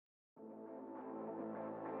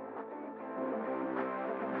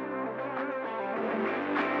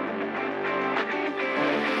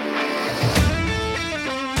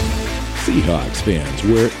Seahawks fans,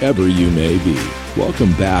 wherever you may be,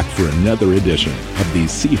 welcome back for another edition of the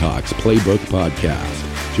Seahawks Playbook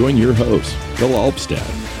Podcast. Join your host, Bill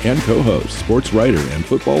Alvstad, and co-host, sports writer and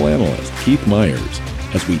football analyst Keith Myers,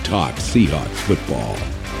 as we talk Seahawks football.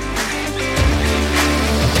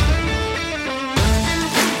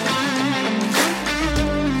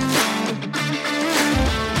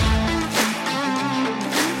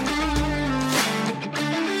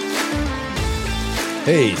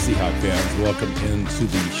 Hey, Seahawks fans, welcome into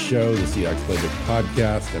the show, the Seahawks Playbook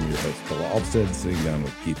Podcast. I'm your host, Bill Alvstad, sitting down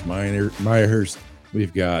with Keith Myers.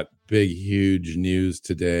 We've got big, huge news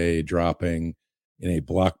today dropping in a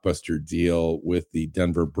blockbuster deal with the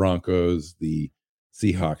Denver Broncos. The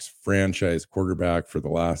Seahawks franchise quarterback for the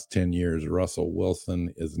last 10 years, Russell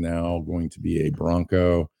Wilson, is now going to be a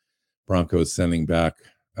Bronco. Broncos sending back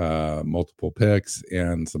multiple picks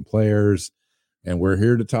and some players, and we're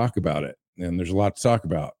here to talk about it. And there's a lot to talk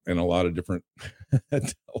about, and a lot of different,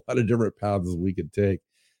 paths we could take.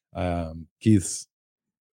 Keith's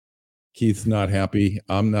not happy.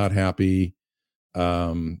 I'm not happy.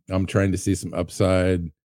 I'm trying to see some upside.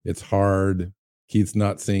 It's hard. Keith's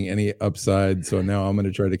not seeing any upside, so now I'm going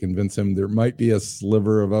to try to convince him there might be a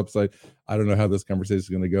sliver of upside. I don't know how this conversation is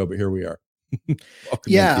going to go, but here we are.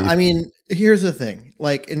 Yeah, I mean, here's the thing.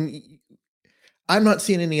 I'm not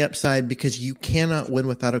seeing any upside because you cannot win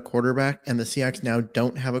without a quarterback, and the Seahawks now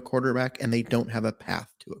don't have a quarterback, and they don't have a path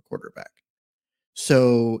to a quarterback.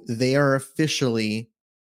 So they are officially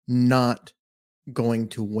not going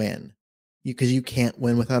to win because you can't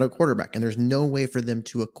win without a quarterback, and there's no way for them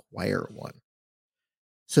to acquire one.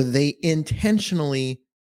 So they intentionally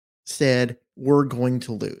said, we're going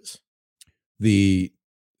to lose. The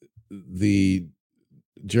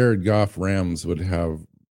Jared Goff Rams would have,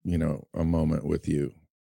 a moment with you,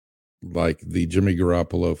 like the Jimmy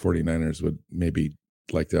Garoppolo 49ers would maybe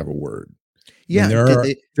like to have a word. Yeah.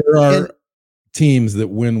 And there are teams that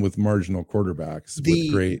win with marginal quarterbacks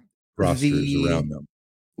with great rosters around them.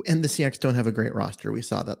 And the Seahawks don't have a great roster. We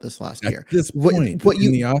saw that this last year. At this point,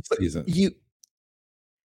 in the offseason.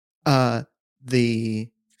 The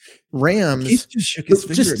Rams just shook his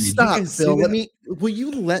finger at me. Stop, Phil. Will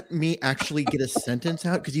you let me actually get a sentence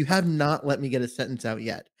out? Because you have not let me get a sentence out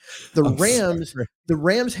yet. The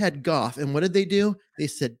Rams had Goff, and what did they do? They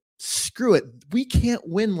said, screw it. We can't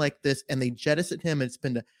win like this. And they jettisoned him and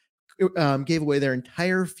gave away their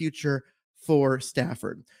entire future for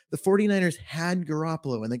Stafford. The 49ers had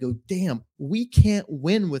Garoppolo, and they go, damn, we can't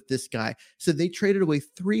win with this guy. So they traded away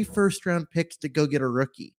 3 first-round picks to go get a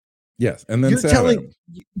rookie. Yes, and then still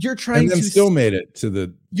made it to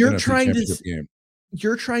the championship game.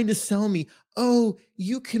 You're trying to sell me, oh,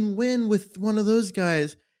 you can win with one of those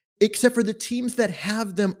guys, except for the teams that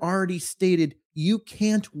have them already stated you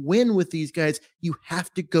can't win with these guys. You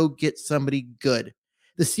have to go get somebody good.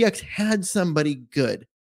 The Seahawks had somebody good,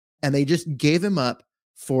 and they just gave him all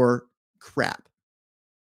crap.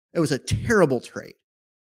 It was a terrible trade.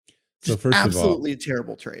 So absolutely a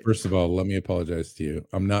terrible trade. First of all, let me apologize to you.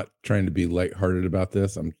 I'm not trying to be lighthearted about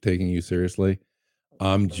this. I'm taking you seriously.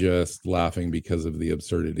 I'm just laughing because of the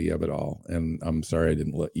absurdity of it all. And I'm sorry I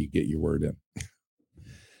didn't let you get your word in.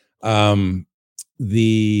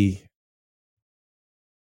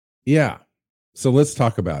 So let's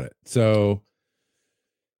talk about it. So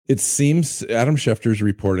it seems Adam Schefter's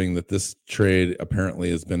reporting that this trade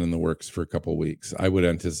apparently has been in the works for a couple of weeks. I would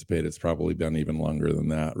anticipate it's probably been even longer than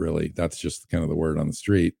that, really. That's just kind of the word on the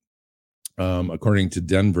street. According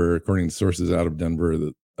to sources out of Denver,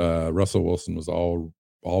 that Russell Wilson was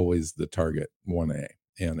always the target 1A,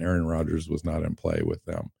 and Aaron Rodgers was not in play with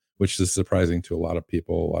them, which is surprising to a lot of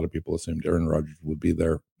people. A lot of people assumed Aaron Rodgers would be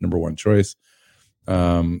their number one choice,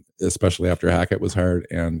 especially after Hackett was hired,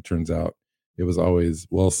 and turns out it was always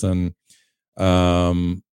Wilson.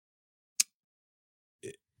 And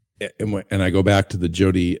I go back to the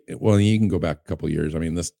Jody. Well, you can go back a couple of years. I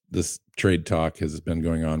mean, this trade talk has been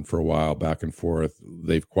going on for a while, back and forth.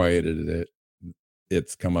 They've quieted it.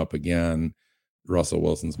 It's come up again. Russell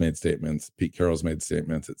Wilson's made statements. Pete Carroll's made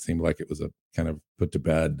statements. It seemed like it was a kind of put to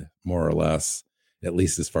bed, more or less, at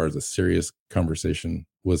least as far as a serious conversation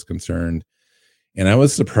was concerned. And I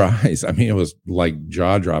was surprised. I mean, it was like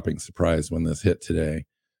jaw-dropping surprise when this hit today,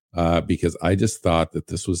 because I just thought that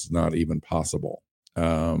this was not even possible.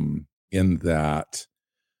 In that,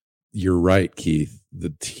 you're right, Keith,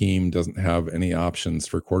 the team doesn't have any options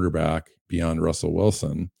for quarterback beyond Russell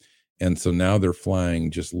Wilson. And so now they're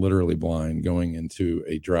flying just literally blind, going into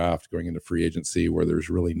a draft, going into free agency where there's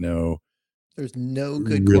really no There's no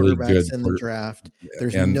good quarterbacks in the draft.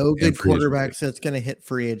 There's no good quarterbacks that's going to hit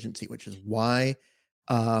free agency, which is why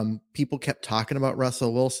people kept talking about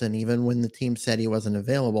Russell Wilson, even when the team said he wasn't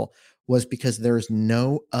available, was because there's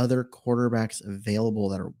no other quarterbacks available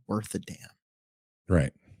that are worth a damn.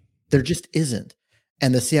 Right. There just isn't.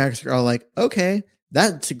 And the Seahawks are like, okay,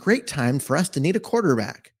 that's a great time for us to need a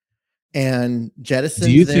quarterback. And Jettison's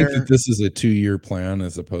Do you think that this is a 2-year plan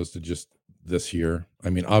as opposed to just this year? I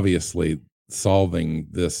mean, obviously, solving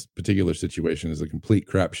this particular situation is a complete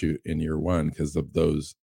crapshoot in year one because of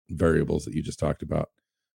those variables that you just talked about.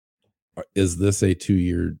 Is this a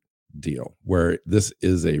 2-year deal where this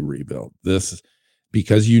is a rebuild? This,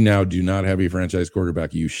 because you now do not have a franchise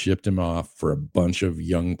quarterback, you shipped him off for a bunch of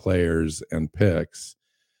young players and picks.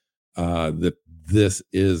 That this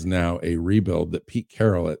is now a rebuild that Pete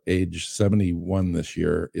Carroll at age 71 this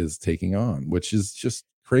year is taking on, which is just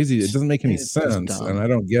crazy. It doesn't make any sense, and I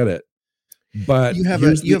don't get it. But you have a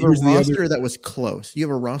roster that was close. You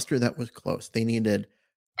have a roster that was close. They needed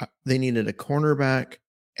a cornerback,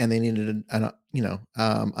 and they needed an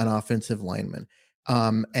offensive lineman,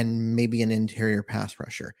 and maybe an interior pass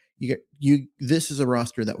rusher. This is a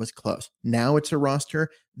roster that was close. Now it's a roster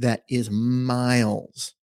that is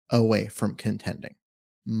miles away from contending.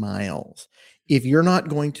 Miles. If you're not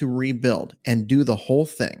going to rebuild and do the whole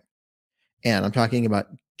thing, and I'm talking about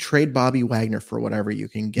trade Bobby Wagner for whatever you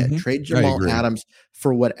can get, trade Jamal Adams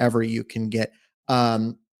for whatever you can get.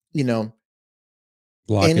 Lockett's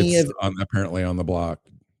apparently on the block.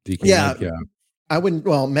 DK Metcalf. I wouldn't.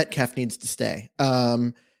 Well, Metcalf needs to stay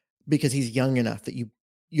because he's young enough that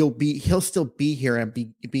he'll still be here and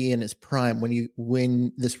be in his prime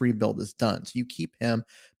when this rebuild is done. So you keep him,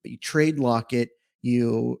 but you trade Lockett,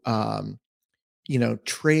 you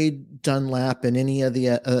trade Dunlap and any of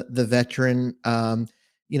the veteran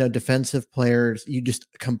defensive players. You just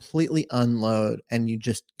completely unload and you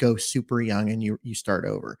just go super young and you start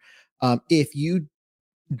over. If you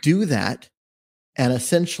do that, and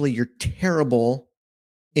essentially you're terrible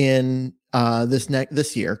in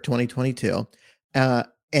this year, 2022,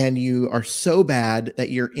 and you are so bad that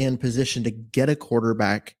you're in position to get a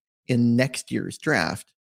quarterback in next year's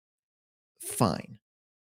draft, fine.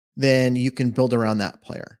 Then you can build around that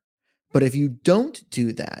player. But if you don't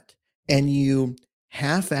do that and you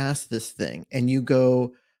half-ass this thing and you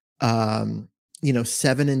go 7-10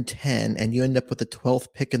 and you end up with the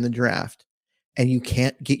 12th pick in the draft and you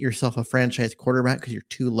can't get yourself a franchise quarterback because you're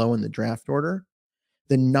too low in the draft order,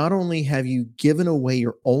 then not only have you given away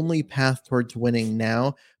your only path towards winning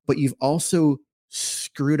now, but you've also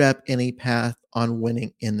screwed up any path on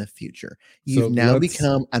winning in the future. You've now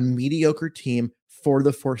become a mediocre team for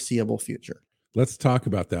the foreseeable future. Let's talk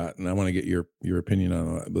about that. And I want to get your opinion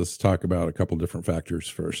on that. Let's talk about a couple different factors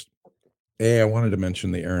first. I wanted to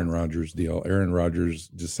mention the Aaron Rodgers deal. Aaron Rodgers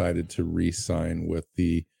decided to re-sign with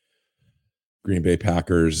the Green Bay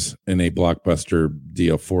Packers in a blockbuster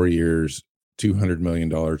deal, 4 years, $200 million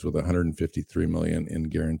with $153 million in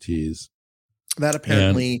guarantees. That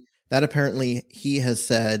apparently he has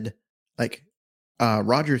said, like,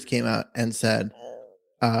 Rodgers came out and said,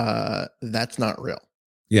 that's not real.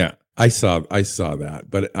 Yeah, I saw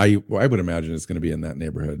that, but I would imagine it's going to be in that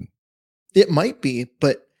neighborhood. It might be,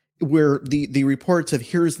 but where the reports of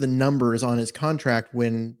here's the numbers on his contract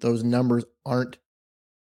when those numbers aren't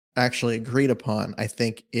actually agreed upon, I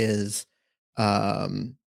think is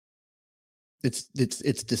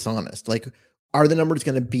it's dishonest. Like, are the numbers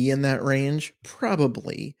going to be in that range?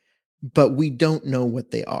 Probably, but we don't know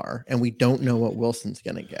what they are, and we don't know what Wilson's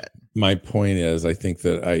going to get. My point is, I think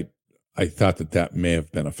that I thought that may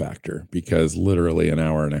have been a factor because literally an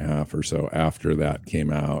hour and a half or so after that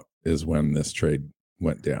came out is when this trade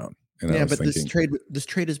went down. And yeah, but this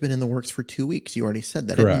trade has been in the works for 2 weeks. You already said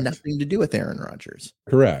that. Correct. It had nothing to do with Aaron Rodgers.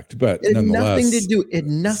 Correct, but it had nonetheless,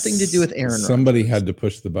 nothing to do with Aaron Rodgers. Somebody had to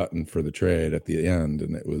push the button for the trade at the end,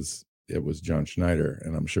 and it was John Schneider.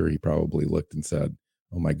 And I'm sure he probably looked and said,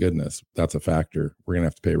 "Oh my goodness, that's a factor. We're going to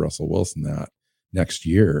have to pay Russell Wilson that. Next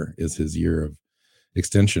year is his year of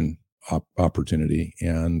extension opportunity."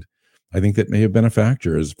 And I think that may have been a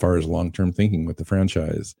factor as far as long-term thinking with the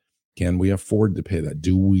franchise. Can we afford to pay that?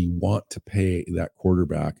 Do we want to pay that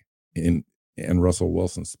quarterback and Russell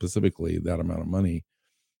Wilson specifically that amount of money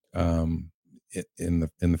in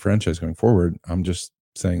the franchise going forward? I'm just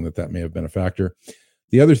saying that may have been a factor.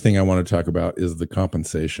 The other thing I want to talk about is the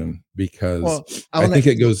compensation, because I think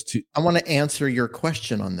it goes to. I want to answer your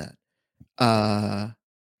question on that.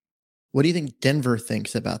 What do you think Denver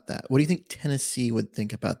thinks about that? What do you think Tennessee would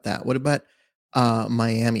think about that? What about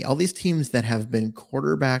Miami? All these teams that have been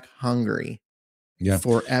quarterback hungry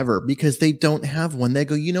forever because they don't have one. They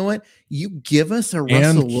go, you know what? You give us a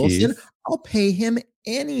Russell Wilson, I'll pay him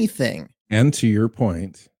anything. And to your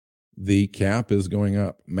point, the cap is going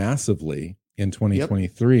up massively in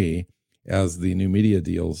 2023 as the new media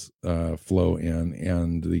deals flow in,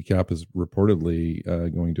 and the cap is reportedly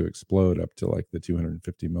going to explode up to like the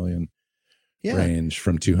 250 million range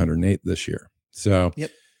from 208 this year. So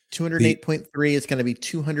 208.3 is going to be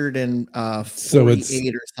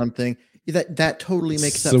 248 or something. That totally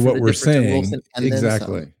makes up for what the we're difference in saying. Wilson and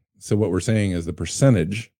Exactly. then some. So what we're saying is the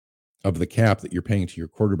percentage of the cap that you're paying to your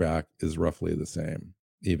quarterback is roughly the same,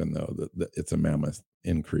 even though it's a mammoth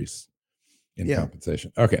increase in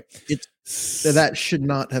compensation. Okay. So that should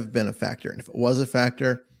not have been a factor. And if it was a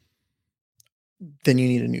factor, then you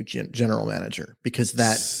need a new general manager, because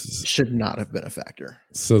that should not have been a factor.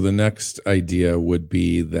 So the next idea would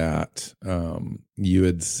be that you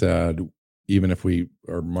had said, even if we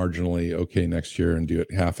are marginally okay next year and do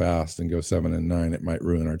it half-assed and go 7-9, it might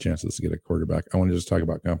ruin our chances to get a quarterback. I want to just talk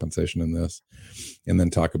about compensation in this and then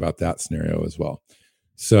talk about that scenario as well.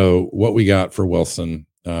 So what we got for Wilson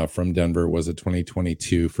from Denver was a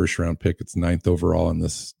 2022 first-round pick. It's 9th overall in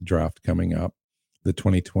this draft coming up. The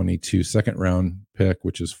 2022 second-round pick,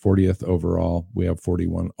 which is 40th overall. We have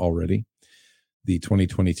 41 already. The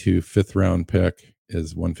 2022 fifth-round pick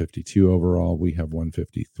is 152 overall. We have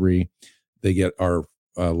 153. They get our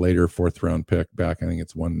later fourth-round pick back. I think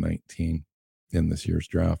it's 119 in this year's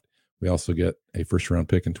draft. We also get a first-round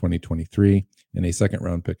pick in 2023 and a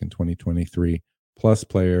second-round pick in 2023, plus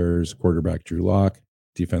players, quarterback Drew Lock,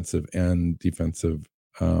 defensive end, defensive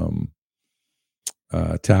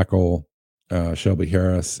tackle Shelby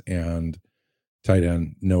Harris, and tight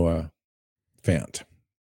end Noah Fant.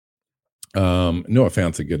 Noah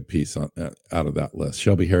Fant's a good piece out of that list.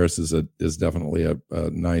 Shelby Harris is definitely a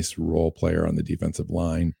nice role player on the defensive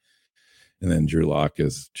line, and then Drew Lock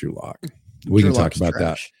is Drew Lock. We can talk about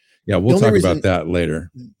that. Yeah, we'll talk about that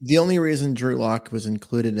later. The only reason Drew Lock was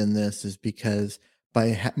included in this is because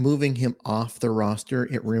by moving him off the roster,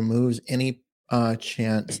 it removes any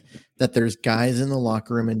chance that there's guys in the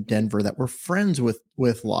locker room in Denver that were friends with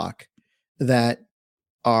Lock that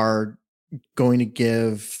are going to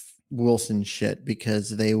give Wilson shit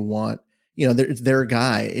because they want, their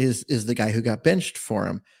guy is the guy who got benched for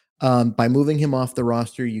him. By moving him off the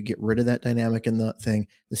roster, you get rid of that dynamic in the thing.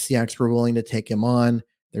 The Seahawks were willing to take him on.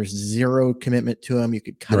 There's zero commitment to him. You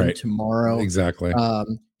could cut him tomorrow. Exactly.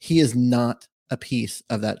 He is not a piece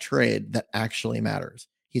of that trade that actually matters.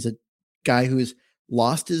 He's a guy who's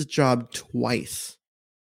lost his job twice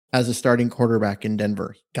as a starting quarterback in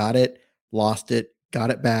Denver. Got it, lost it,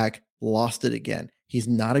 got it back, lost it again. He's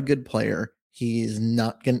not a good player. He's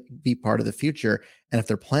not going to be part of the future. And if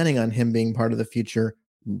they're planning on him being part of the future,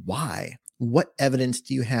 why? What evidence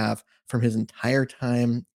do you have from his entire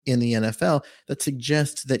time in the NFL that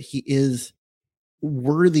suggests that he is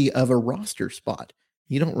worthy of a roster spot?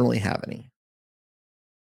 You don't really have any.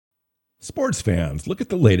 Sports fans, look at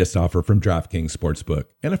the latest offer from DraftKings Sportsbook,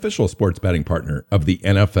 an official sports betting partner of the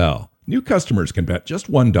NFL. New customers can bet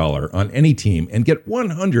just $1 on any team and get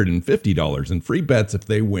 $150 in free bets if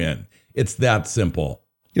they win. It's that simple.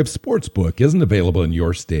 If Sportsbook isn't available in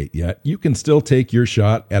your state yet, you can still take your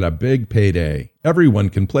shot at a big payday. Everyone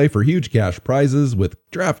can play for huge cash prizes with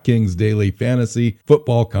DraftKings Daily Fantasy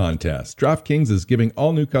Football Contest. DraftKings is giving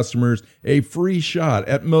all new customers a free shot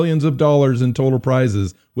at millions of dollars in total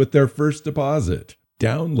prizes with their first deposit.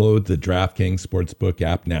 Download the DraftKings Sportsbook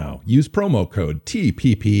app now. Use promo code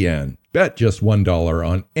TPPN. Bet just $1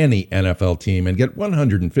 on any NFL team and get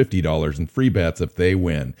 $150 in free bets if they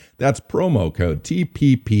win. That's promo code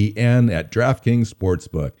TPPN at DraftKings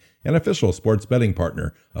Sportsbook, an official sports betting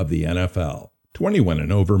partner of the NFL. 21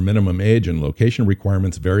 and over minimum age and location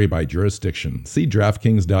requirements vary by jurisdiction. See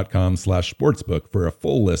DraftKings.com/sportsbook for a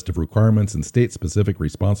full list of requirements and state-specific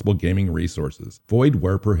responsible gaming resources. Void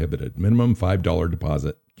where prohibited. Minimum $5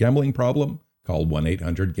 deposit. Gambling problem? Call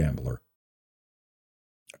 1-800-GAMBLER.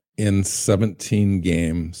 In 17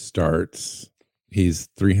 game starts, he's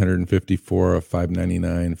 354 of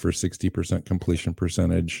 599 for 60% completion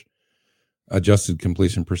percentage. Adjusted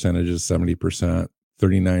completion percentage is 70%,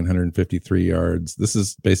 3,953 yards. This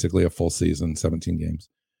is basically a full season, 17 games.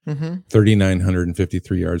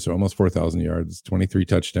 3,953 yards, so almost 4,000 yards, 23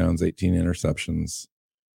 touchdowns, 18 interceptions,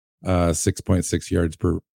 6.6 yards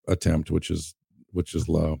per attempt, which is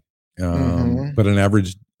low. But an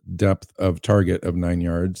average depth of target of 9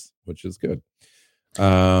 yards, which is good.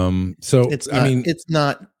 So it's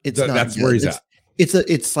not that's good. where he's at.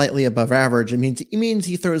 It's slightly above average. It means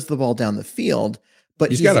he throws the ball down the field, but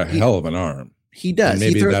he's got a hell of an arm. He does. And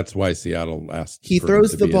maybe that's why Seattle asked. He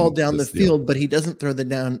throws the ball down the field, but he doesn't throw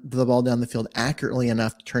the ball down the field accurately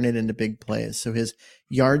enough to turn it into big plays. So his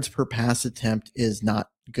yards per pass attempt is not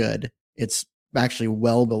good. It's actually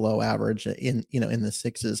well below average in the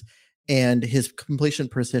sixes, and his completion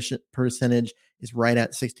percentage is right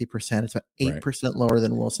at 60%. It's about 8% lower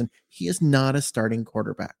than Wilson. He is not a starting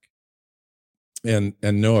quarterback. And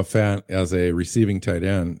Noah Fant as a receiving tight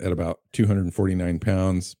end at about 249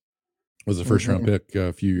 pounds was a first round pick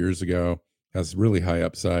a few years ago. Has really high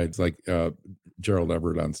upsides, like Gerald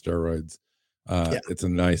Everett on steroids. It's a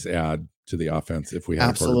nice add to the offense if we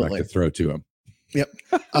have a quarterback to throw to him. Yep.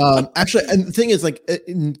 Actually, and the thing is, like,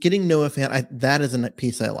 getting Noah Fant, that is a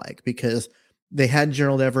piece I like, because they had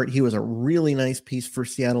Gerald Everett. He was a really nice piece for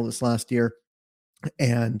Seattle this last year,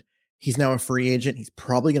 and he's now a free agent. He's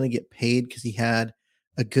probably going to get paid because he had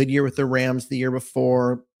a good year with the Rams the year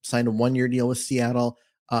before, signed a 1-year deal with Seattle,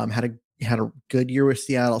 had a good year with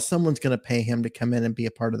Seattle. Someone's going to pay him to come in and be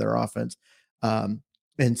a part of their offense.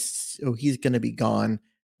 And so he's going to be gone.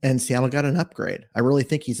 And Seattle got an upgrade. I really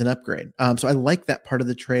think he's an upgrade. So I like that part of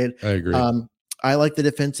the trade. I agree. I like the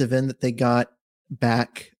defensive end that they got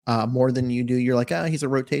back more than you do. You're like, he's a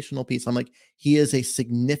rotational piece. I'm like, he is a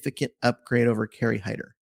significant upgrade over Kerry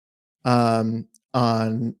Hyder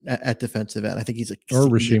at defensive end. I think he's or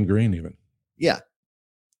Rasheem Green even. Yeah.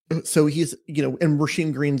 So he's, and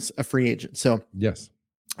Rasheem Green's a free agent. So yes,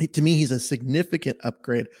 to me, he's a significant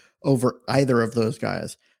upgrade over either of those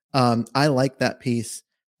guys. I like that piece.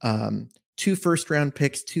 2 first-round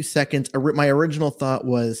picks, 2 seconds. My original thought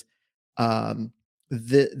was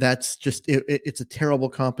that's just it's a terrible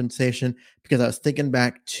compensation, because I was thinking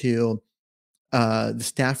back to the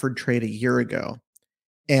Stafford trade a year ago,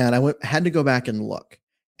 and I had to go back and look.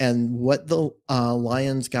 And what the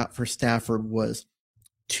Lions got for Stafford was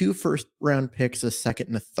 2 first-round picks, a second,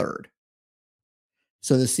 and a third.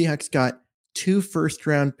 So the Seahawks got 2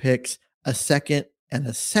 first-round picks, a second, and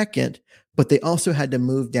a second, but they also had to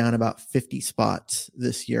move down about 50 spots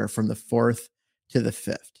this year from the 4th to the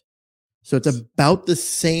 5th. So it's about the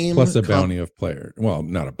same. Plus a bounty of players. Well,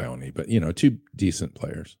 not a bounty, but 2 decent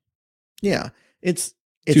players. Yeah. It's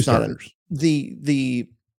 2 not starters. The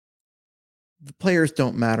players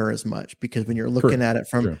don't matter as much, because when you're looking at it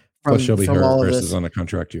from Shelby from all of Harris this, is on a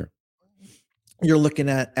contract year. You're looking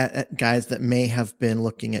at guys that may have been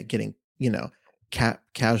looking at getting,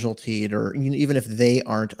 casualtied, or even if they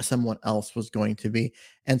aren't, someone else was going to be.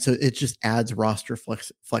 And so it just adds roster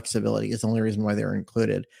flexibility is the only reason why they're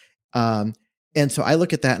included. And so I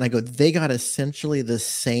look at that and I go, they got essentially the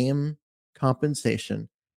same compensation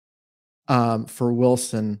for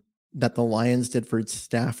Wilson that the Lions did for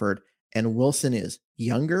Stafford. And Wilson is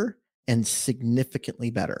younger and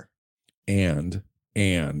significantly better. And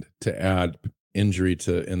to add injury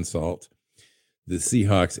to insult, the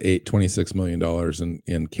Seahawks ate $26 million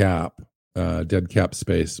in cap, dead cap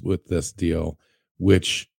space with this deal,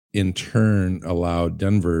 which in turn allowed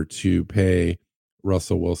Denver to pay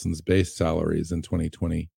Russell Wilson's base salaries in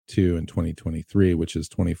 2022 and 2023, which is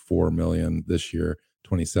 $24 million this year,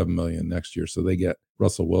 $27 million next year. So they get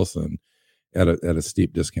Russell Wilson at a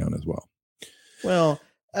steep discount as well. Well,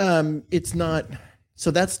 it's not. So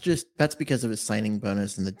that's because of his signing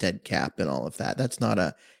bonus and the dead cap and all of that. That's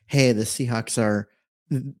not hey, the Seahawks are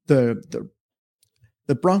the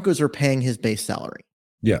Broncos are paying his base salary.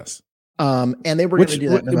 Yes. And they were going to do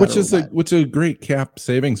that, which is a great cap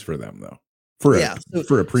savings for them, though,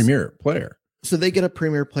 for a premier player. So they get a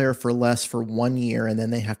premier player for less for 1 year, and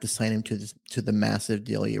then they have to sign him to the massive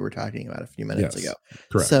deal you were talking about a few minutes ago.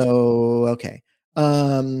 Correct. So okay,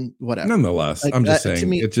 whatever. Nonetheless, I'm just saying, to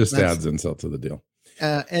me, it just adds insult to the deal.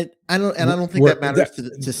 And I don't think that matters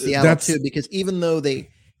to Seattle too, because even though they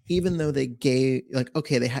gave,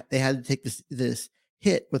 they had to take this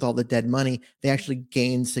hit with all the dead money, they actually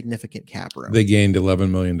gained significant cap room. They gained $11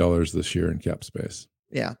 million this year in cap space.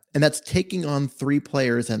 Yeah. And that's taking on 3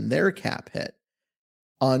 players and their cap hit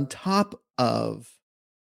on top of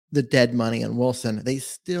the dead money and Wilson. They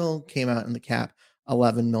still came out in the cap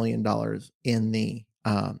 $11 million in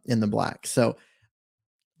the black. So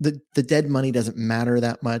the dead money doesn't matter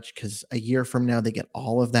that much, because a year from now they get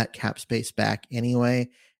all of that cap space back anyway,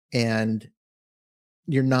 and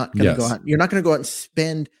you're not going to go out. You're not going to go out and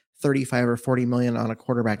spend 35 or 40 million on a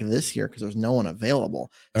quarterback this year because there's no one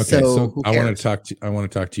available. Okay, so I want to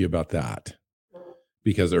talk to you about that,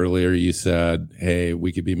 because earlier you said, hey,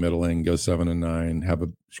 we could be middling, go 7-9, have a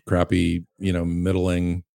crappy,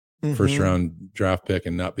 middling first round draft pick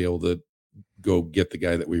and not be able to go get the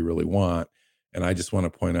guy that we really want. And I just want to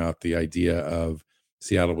point out the idea of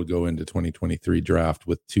Seattle would go into 2023 draft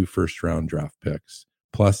with 2 first round draft picks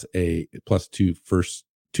plus 2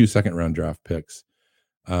 second round draft picks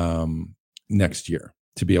next year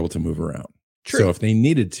to be able to move around. True. So if they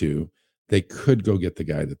needed to, they could go get the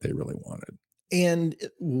guy that they really wanted. And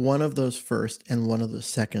one of those first and one of those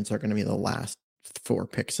seconds are going to be the last 4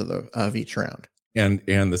 picks of each round. And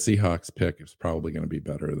the Seahawks pick is probably going to be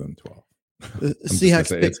better than 12. Seahawks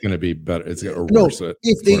pick, it's going to be better. It's going to worse.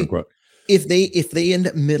 If they end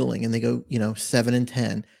up middling and they go 7 and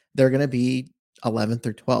 10, they're going to be 11th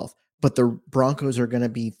or 12th. But the Broncos are going to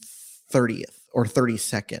be 30th or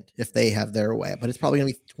 32nd if they have their way. But it's probably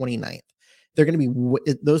going to be 29th. They're going to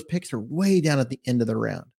be those picks are way down at the end of the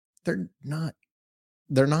round. They're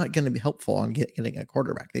not going to be helpful on getting a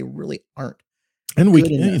quarterback. They really aren't. And we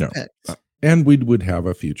and we would have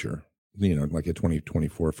a future, like a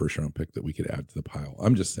 2024 first round pick that we could add to the pile.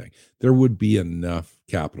 I'm just saying there would be enough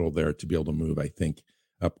capital there to be able to move, I think,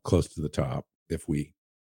 up close to the top if we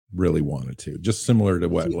really wanted to. Just similar to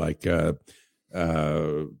what the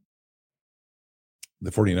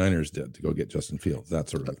 49ers did to go get Justin Fields, that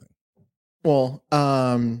sort of thing. Well,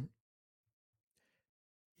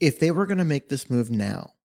 if they were going to make this move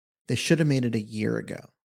now, they should have made it a year ago.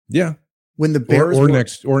 Yeah. When the Bears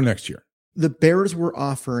next year. The Bears were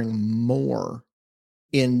offering more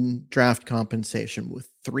in draft compensation with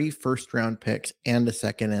 3 first-round picks and a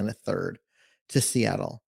second and a third to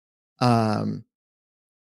Seattle.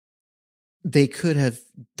 They could have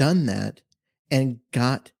done that and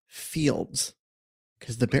got Fields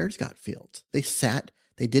because the Bears got Fields. They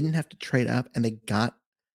didn't have to trade up, and they got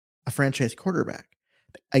a franchise quarterback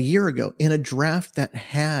a year ago in a draft that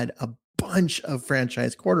had a bunch of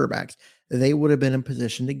franchise quarterbacks. They would have been in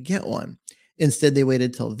position to get one. Instead, they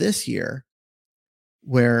waited till this year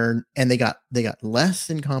and they got less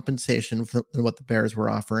in compensation than what the Bears were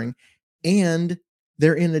offering. And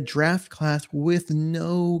they're in a draft class with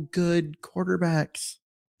no good quarterbacks.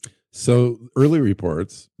 So early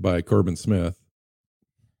reports by Corbin Smith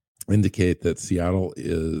indicate that Seattle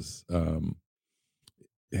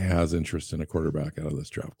has interest in a quarterback out of this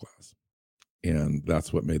draft class. And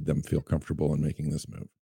that's what made them feel comfortable in making this move.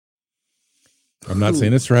 I'm not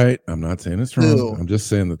saying it's right. I'm not saying it's wrong. I'm just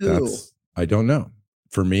saying that's, I don't know.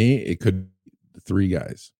 For me, it could be 3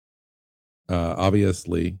 guys.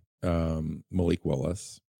 Obviously, Malik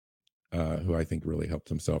Willis, who I think really helped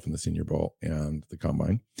himself in the Senior Bowl and the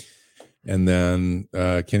Combine. And then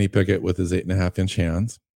Kenny Pickett with his 8.5-inch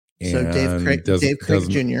hands. So Dave Craig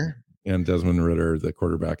Jr. And Desmond Ridder, the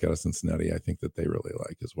quarterback out of Cincinnati, I think that they really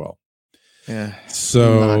like as well. Yeah.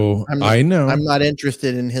 So I know I'm not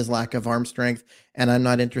interested in his lack of arm strength, and I'm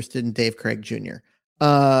not interested in Dave Craig Jr.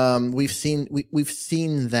 We've seen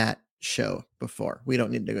that show before. We don't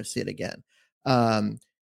need to go see it again. And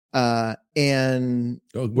what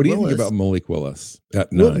do you think about Malik Willis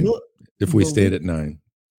at 9? If we stayed at 9,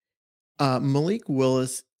 Malik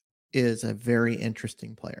Willis is a very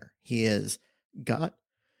interesting player. He has got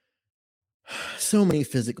so many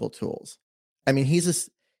physical tools. I mean, he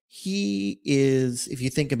is, if you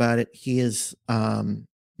think about it, he is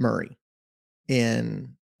Murray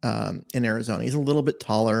in Arizona. He's a little bit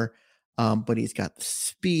taller, but he's got the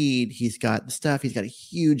speed, he's got the stuff, he's got a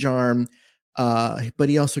huge arm, but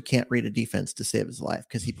he also can't read a defense to save his life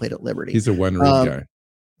because he played at Liberty. He's a one-read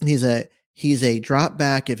guy. He's a drop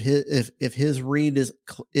back. If his read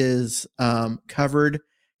is covered,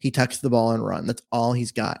 he tucks the ball and run. That's all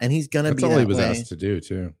he's got, and he's gonna be. That's all he was way. asked to do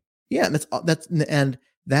too. Yeah,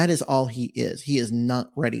 that is all he is. He is not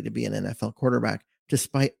ready to be an NFL quarterback,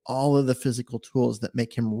 despite all of the physical tools that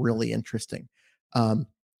make him really interesting.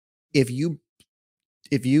 If you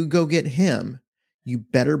go get him, you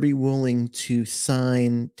better be willing to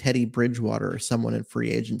sign Teddy Bridgewater or someone in free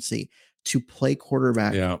agency to play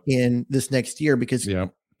quarterback in this next year, because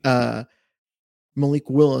Malik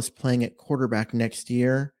Willis playing at quarterback next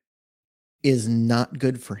year is not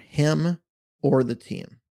good for him or the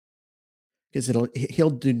team, because he'll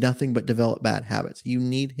do nothing but develop bad habits. You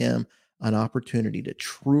need him an opportunity to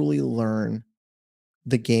truly learn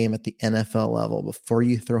the game at the NFL level before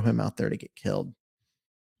you throw him out there to get killed.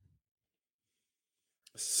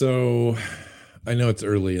 So I know it's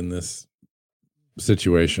early in this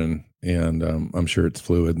situation, and I'm sure it's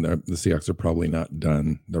fluid, and the Seahawks are probably not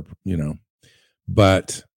done. They're,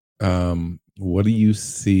 but what do you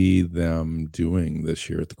see them doing this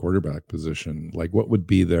year at the quarterback position? Like, what would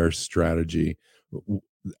be their strategy?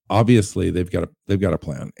 Obviously, they've got a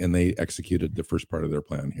plan, and they executed the first part of their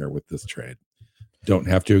plan here with this trade. Don't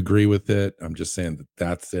have to agree with it. I'm just saying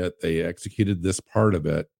that's it. They executed this part of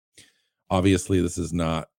it. Obviously, this is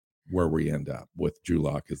not where we end up with Drew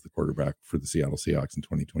Lock as the quarterback for the Seattle Seahawks in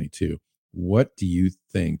 2022. What do you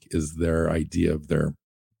think is their idea of their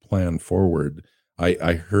plan forward?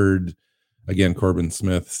 I heard, again, Corbin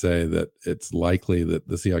Smith say that it's likely that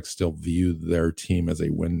the Seahawks still view their team as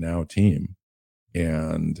a win now team.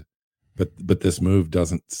 And But this move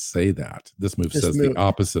doesn't say that. This move says the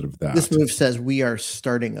opposite of that. This move says we are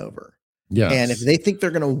starting over. Yes. And if they think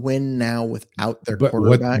they're going to win now without their but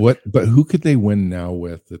quarterback, but who could they win now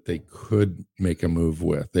with that they could make a move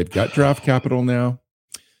with? They've got draft capital now.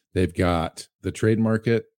 They've got the trade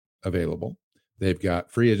market available. They've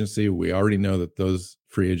got free agency. We already know that those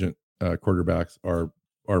free agent quarterbacks are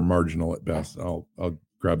marginal at best. I'll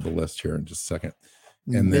grab the list here in just a second.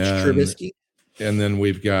 And Mitch Trubisky. And then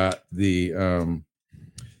we've got the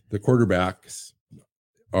quarterbacks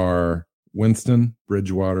are Winston,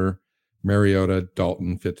 Bridgewater, Mariota,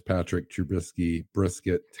 Dalton, Fitzpatrick, Trubisky,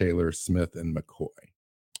 Brisket, Taylor, Smith, and Colt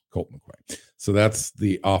McCoy. So that's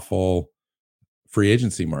the awful free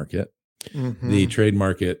agency market. Mm-hmm. The trade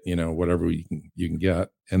market, whatever you can get,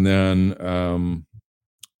 and then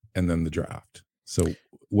the draft. So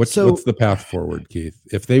what's the path forward, Keith?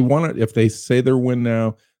 If they say they're win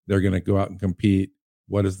now, they're going to go out and compete.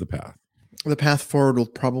 What is the path? The path forward will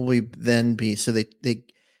probably then be, so they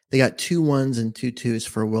got 2 1s and 2 2s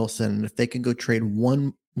for Wilson, and if they can go trade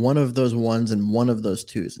one of those 1s and one of those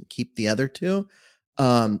 2s and keep the other 2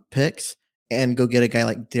 picks and go get a guy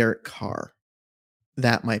like Derek Carr,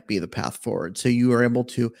 that might be the path forward. So you are able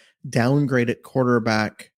to downgrade at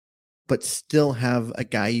quarterback, but still have a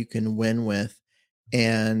guy you can win with,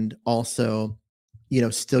 and also,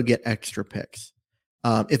 still get extra picks.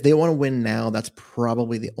 If they want to win now, that's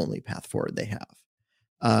probably the only path forward they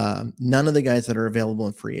have. None of the guys that are available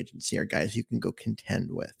in free agency are guys you can go contend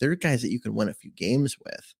with. They're guys that you can win a few games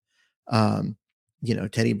with.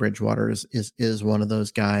 Teddy Bridgewater is one of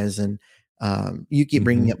those guys, and you keep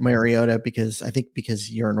bringing up Mariota because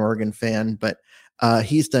you're an Oregon fan, but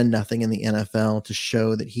he's done nothing in the NFL to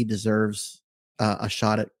show that he deserves a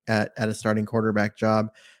shot at a starting quarterback job.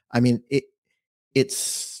 I mean,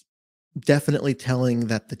 it's definitely telling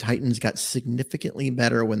that the Titans got significantly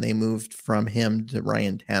better when they moved from him to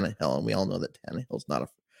Ryan Tannehill, and we all know that Tannehill's not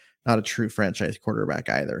a true franchise quarterback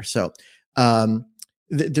either. So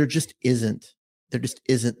there just isn't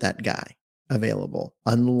that guy available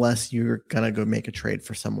unless you're gonna go make a trade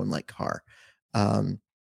for someone like Carr. And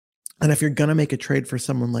if you're gonna make a trade for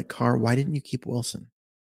someone like Carr, why didn't you keep Wilson?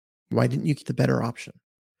 Why didn't you keep the better option?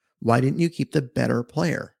 Why didn't you keep the better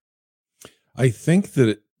player? I think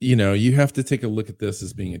that you have to take a look at this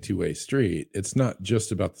as being a two-way street. It's not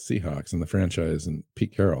just about the Seahawks and the franchise and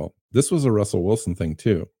Pete Carroll. This was a Russell Wilson thing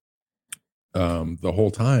too. The whole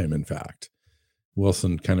time, in fact,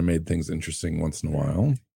 Wilson kind of made things interesting once in a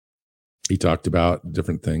while. He talked about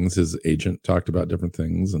different things. His agent talked about different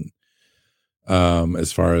things. And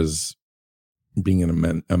as far as being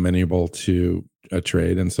amenable to a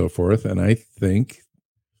trade and so forth. And I think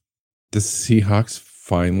the Seahawks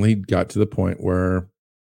finally got to the point where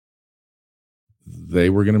they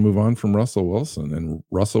were going to move on from Russell Wilson, and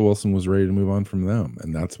Russell Wilson was ready to move on from them.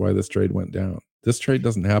 And that's why this trade went down. This trade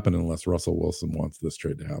doesn't happen unless Russell Wilson wants this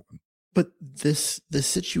trade to happen. But this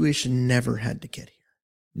situation never had to get here.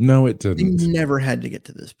 No, it didn't. It never had to get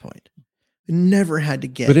to this point. It never had to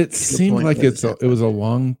get. But it seemed like it was a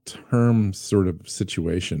long-term sort of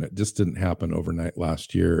situation. It just didn't happen overnight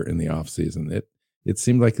last year in the offseason. It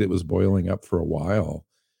seemed like it was boiling up for a while,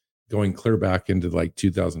 going clear back into like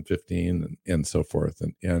 2015 and so forth,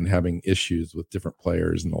 and having issues with different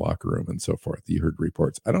players in the locker room and so forth. You heard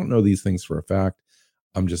reports. I don't know these things for a fact.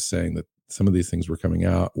 I'm just saying that some of these things were coming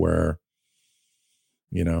out where,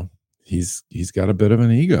 he's got a bit of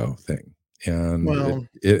an ego thing, and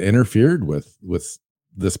it interfered with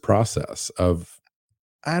this process of.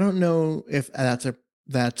 I don't know if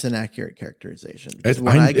that's an accurate characterization.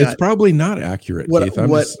 It's probably not accurate,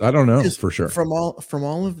 Keith. I don't know for sure. From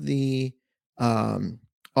all of the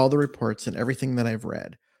all the reports and everything that I've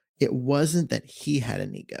read, it wasn't that he had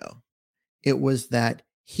an ego. It was that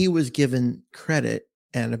he was given credit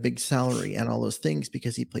and a big salary and all those things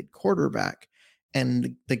because he played quarterback,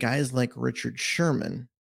 and the guys like Richard Sherman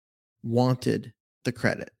wanted the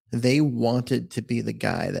credit. They wanted to be the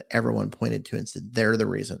guy that everyone pointed to and said they're the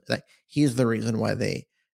reason, that he's the reason why they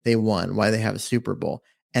won, why they have a Super Bowl.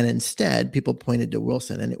 And instead, people pointed to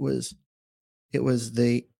Wilson, and it was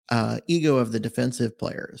the ego of the defensive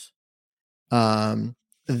players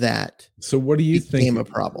that. So what do you think became a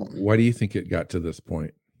problem? Why do you think it got to this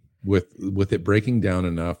point with it breaking down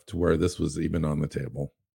enough to where this was even on the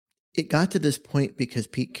table? It got to this point because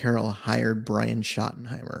Pete Carroll hired Brian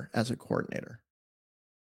Schottenheimer as a coordinator.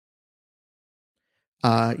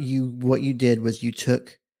 What you did was you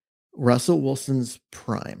took Russell Wilson's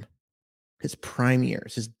his prime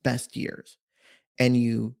years, his best years, and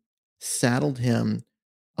you saddled him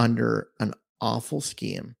under an awful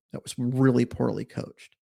scheme that was really poorly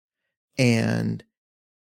coached. And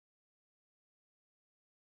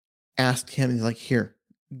asked him, he's like, here,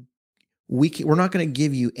 we're not going to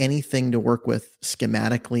give you anything to work with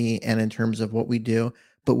schematically and in terms of what we do,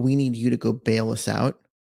 but we need you to go bail us out.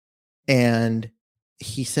 And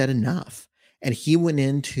he said enough. And he went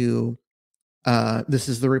into, this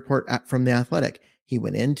is the report from The Athletic. He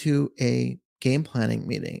went into a game planning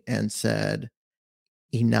meeting and said,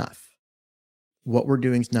 enough. What we're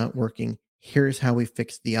doing is not working. Here's how we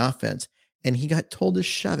fix the offense. And he got told to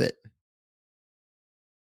shove it.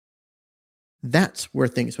 That's where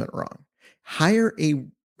things went wrong. Hire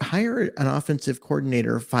an offensive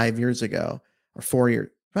coordinator 5 years ago or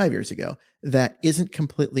 5 years ago that isn't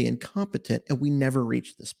completely incompetent, and we never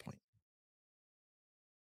reached this point.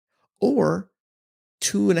 Or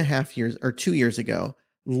 2.5 years or 2 years ago,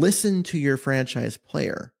 listen to your franchise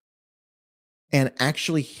player and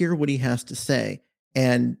actually hear what he has to say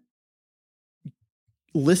and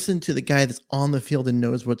listen to the guy that's on the field and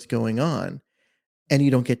knows what's going on. And you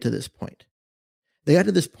don't get to this point. They got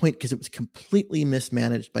to this point because it was completely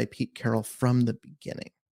mismanaged by Pete Carroll from the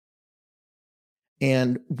beginning.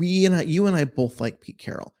 And you and I both like Pete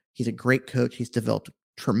Carroll. He's a great coach. He's developed a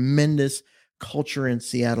tremendous culture in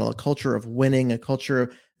Seattle, a culture of winning, a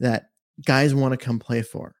culture that guys want to come play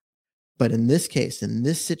for. But in this case, in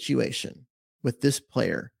this situation with this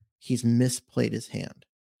player, he's misplayed his hand.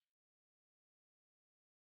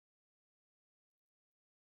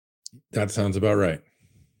 That sounds about right.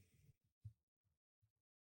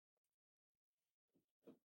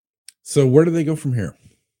 So where do they go from here?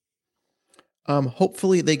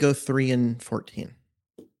 Hopefully they go 3-14.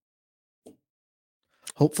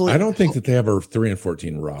 Hopefully, I don't think that they have a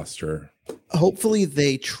 3-14 roster. Hopefully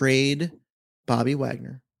they trade Bobby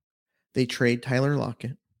Wagner. They trade Tyler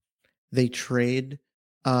Lockett. They trade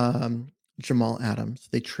Jamal Adams.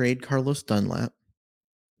 They trade Carlos Dunlap.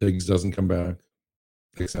 Diggs doesn't come back,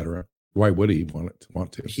 etc. Why would he want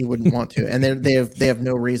to? He wouldn't want to, and they have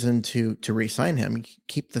no reason to re-sign him.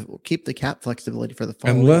 Keep the cap flexibility for the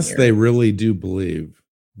following unless year. they really do believe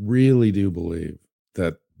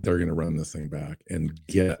that they're going to run this thing back and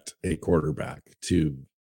get a quarterback to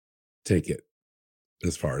take it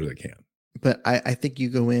as far as they can. But I think you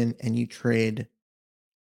go in and you trade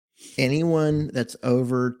anyone that's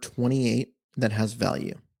over 28 that has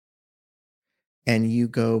value, and you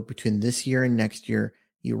go between this year and next year.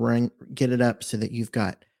 You get it up so that you've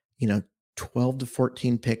got 12 to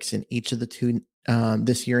 14 picks in each of the two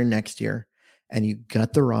this year and next year, and you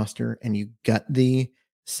got the roster and you got the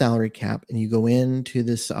salary cap, and you go into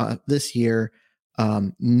this year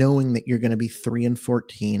knowing that you're going to be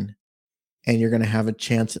 3-14, and you're going to have a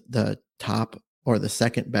chance at the top or the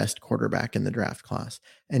second best quarterback in the draft class,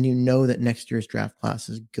 and you know that next year's draft class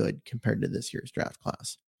is good compared to this year's draft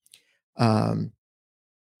class, and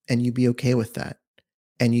you be okay with that.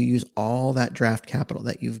 And you use all that draft capital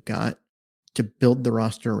that you've got to build the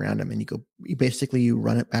roster around him. And you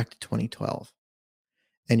run it back to 2012.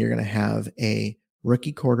 And you're going to have a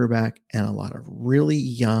rookie quarterback and a lot of really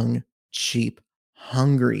young, cheap,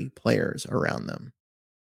 hungry players around them.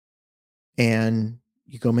 And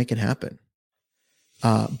you go make it happen.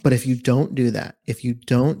 But if you don't do that, if you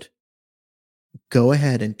don't go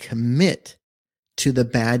ahead and commit to the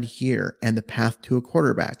bad year and the path to a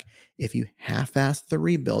quarterback, if you half-ass the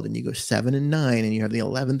rebuild and you go 7-9 and you have the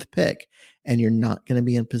 11th pick and you're not going to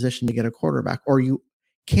be in position to get a quarterback, or you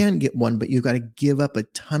can get one, but you've got to give up a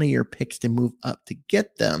ton of your picks to move up to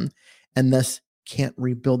get them, and thus can't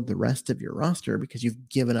rebuild the rest of your roster because you've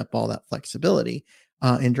given up all that flexibility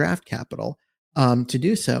in draft capital to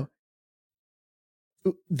do so,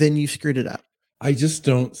 then you screwed it up. I just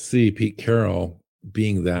don't see Pete Carroll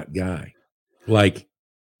being that guy. Like,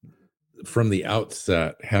 from the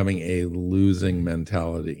outset, having a losing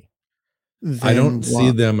mentality. I don't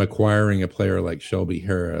see them acquiring a player like Shelby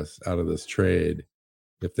Harris out of this trade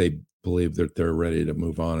if they believe that they're ready to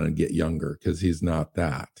move on and get younger, because he's not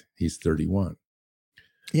that. He's 31.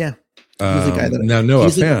 Yeah. Now Noah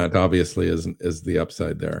Fant obviously is the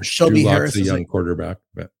upside there. Shelby Harris is a young quarterback.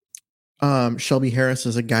 But Shelby Harris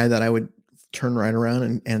is a guy that I would turn right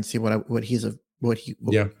around and see what he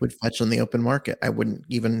would fetch on the open market. I wouldn't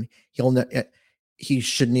even, he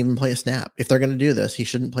shouldn't even play a snap. If they're going to do this, he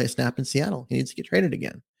shouldn't play a snap in Seattle. He needs to get traded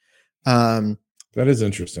again. That is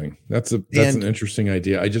interesting. That's an interesting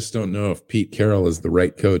idea. I just don't know if Pete Carroll is the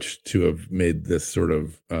right coach to have made this sort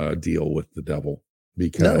of deal with the devil,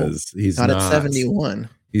 because he's not at 71.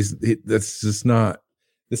 That's just not,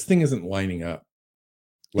 this thing isn't lining up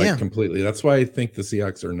completely. That's why I think the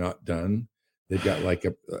Seahawks are not done. They've got like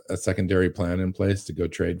a secondary plan in place to go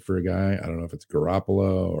trade for a guy. I don't know if it's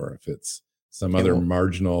Garoppolo or if it's some other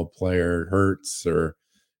marginal player, Hurts, or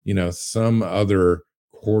some other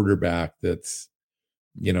quarterback that's,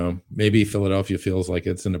 maybe Philadelphia feels like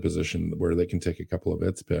it's in a position where they can take a couple of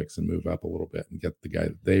its picks and move up a little bit and get the guy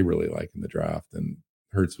that they really like in the draft, and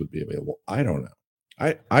Hurts would be available. I don't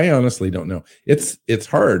know. I honestly don't know. It's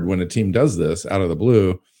hard when a team does this out of the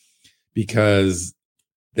blue because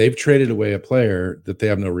they've traded away a player that they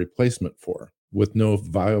have no replacement for, with no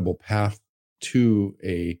viable path to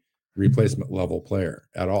a replacement level player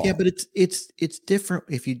at all. Yeah, but it's different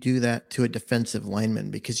if you do that to a defensive lineman,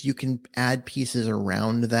 because you can add pieces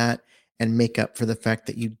around that and make up for the fact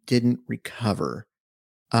that you didn't recover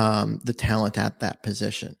the talent at that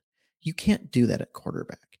position. You can't do that at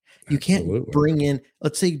quarterback. You Absolutely. Can't bring in,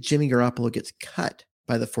 let's say Jimmy Garoppolo gets cut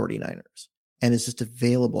by the 49ers and is just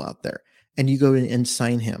available out there, and you go in and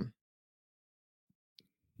sign him.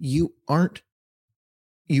 You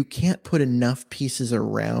can't put enough pieces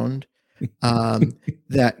around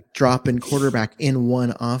that drop in quarterback in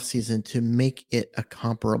one offseason to make it a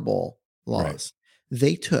comparable loss. Right.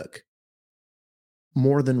 They took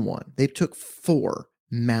more than one. They took 4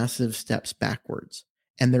 massive steps backwards,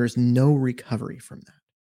 and there's no recovery from that.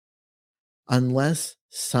 Unless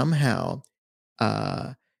somehow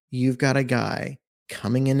you've got a guy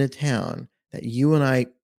coming into town that you and I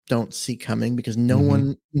don't see coming, because no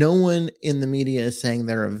one in the media is saying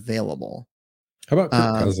they're available. How about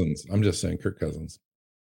Kirk Cousins? I'm just saying Kirk Cousins.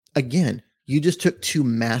 Again, you just took 2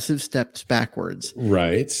 massive steps backwards.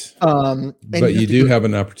 Right. But you do have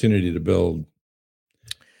an opportunity to build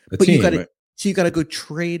a team. So you got to go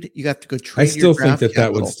trade. You got to go trade. I still think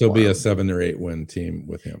that would still be a 7 or 8 win team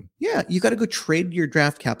with him. Yeah, you got to go trade your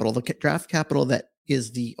draft capital. The draft capital that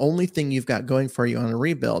is the only thing you've got going for you on a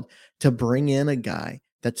rebuild, to bring in a guy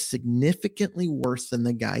that's significantly worse than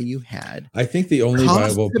the guy you had. I think the only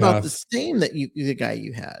viable path, about the same that the guy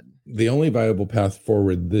you had. The only viable path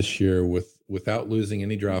forward this year, without losing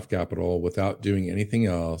any draft capital, without doing anything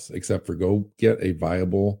else except for go get a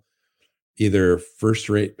viable either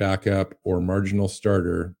first-rate backup or marginal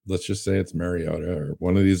starter. Let's just say it's Mariota or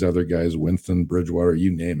one of these other guys, Winston, Bridgewater,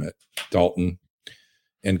 you name it, Dalton,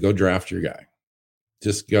 and go draft your guy.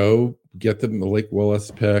 Just go get the Malik Willis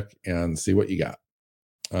pick and see what you got.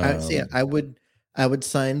 I would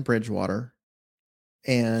sign Bridgewater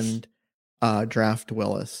and draft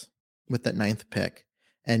Willis with that 9th pick,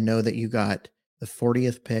 and know that you got the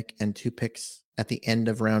 40th pick and 2 picks at the end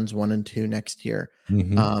of rounds 1 and 2 next year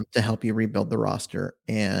to help you rebuild the roster.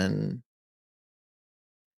 And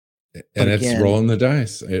it's rolling the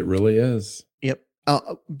dice. It really is. Yep.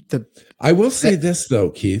 I will say this though,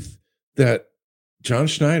 Keith, that John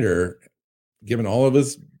Schneider, given all of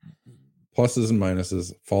his pluses and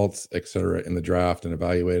minuses, faults, etc., in the draft and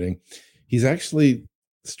evaluating, he's actually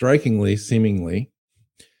strikingly, seemingly,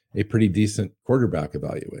 a pretty decent quarterback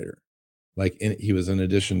evaluator. He was, in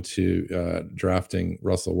addition to drafting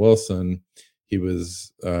Russell Wilson, he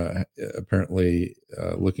was apparently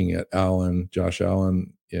looking at Josh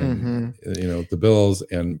Allen in the Bills,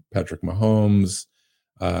 and Patrick Mahomes.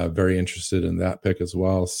 Very interested in that pick as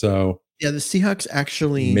well. So yeah, the Seahawks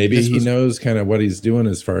actually, maybe he knows kind of what he's doing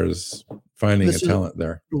as far as finding a talent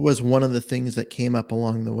there. It was one of the things that came up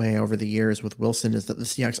along the way over the years with Wilson, is that the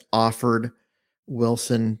Seahawks offered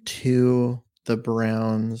Wilson to the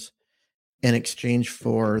Browns in exchange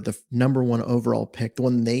for the number 1 overall pick, the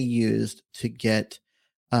one they used to get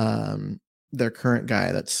their current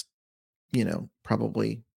guy that's,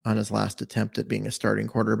 probably on his last attempt at being a starting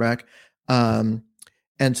quarterback. And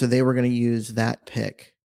so they were going to use that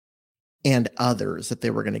pick and others that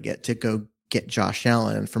they were going to get to go get Josh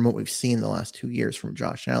Allen. And from what we've seen the last 2 years from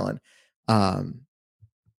Josh Allen,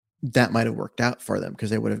 that might have worked out for them,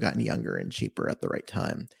 because they would have gotten younger and cheaper at the right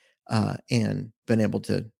time, and been able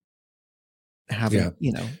to have,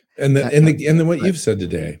 and then what you've said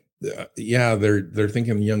today, they're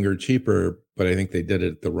thinking younger, cheaper, but I think they did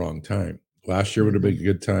it at the wrong time. Last year would have been a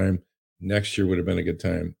good time. Next year would have been a good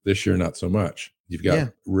time. This year, not so much. You've got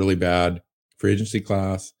really bad free agency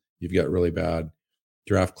class. You've got really bad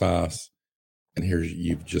draft class. And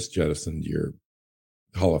you've just jettisoned your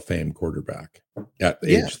Hall of Fame quarterback at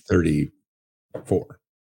age 34.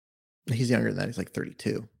 He's younger than that. He's like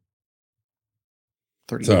 32.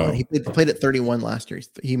 31. So, he played at 31 last year.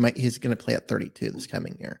 He's going to play at 32 this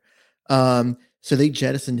coming year. So they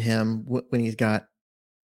jettisoned him when he's got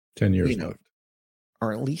 10 years left,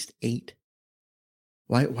 or at least 8.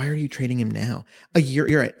 Why are you trading him now?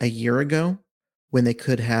 You're right. A year ago, when they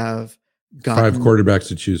could have gotten 5 quarterbacks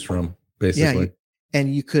to choose from, basically. Yeah,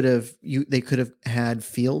 and they could have had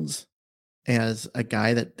Fields as a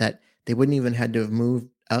guy that they wouldn't even had to have moved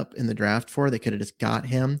up in the draft for. They could have just got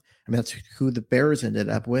him. I mean, that's who the Bears ended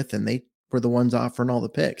up with, and they were the ones offering all the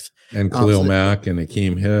picks. And Khalil Mack and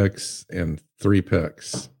Akeem Hicks and 3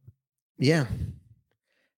 picks. Yeah.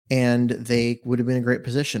 And they would have been in a great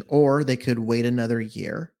position, or they could wait another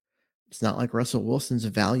year. It's not like Russell Wilson's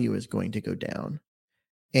value is going to go down,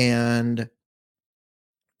 and,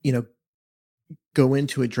 go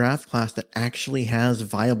into a draft class that actually has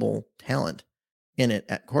viable talent in it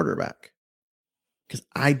at quarterback. Because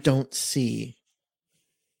I don't see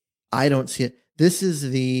it. This is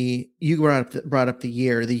you brought up the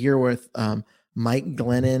year with Mike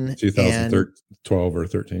Glennon, 2012 or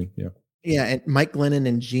 13. Yeah. Yeah, and Mike Glennon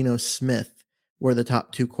and Geno Smith were the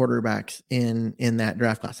top 2 quarterbacks in that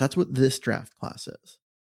draft class. That's what this draft class is.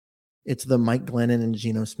 It's the Mike Glennon and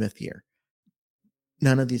Geno Smith year.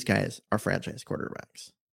 None of these guys are franchise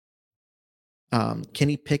quarterbacks.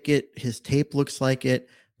 Kenny Pickett, his tape looks like it,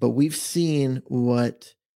 but we've seen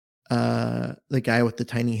what the guy with the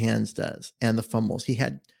tiny hands does and the fumbles. He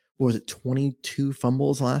had, 22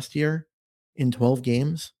 fumbles last year in 12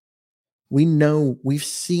 games? We've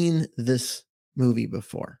seen this movie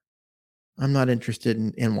before. I'm not interested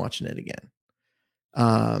in watching it again.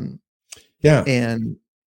 Yeah. And,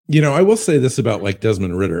 I will say this about like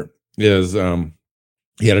Desmond Ridder is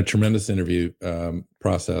he had a tremendous interview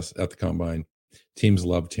process at the combine. Teams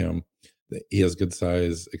loved him. He has good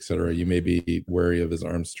size, etc. You may be wary of his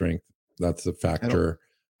arm strength. That's a factor.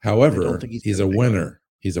 However, he's a winner.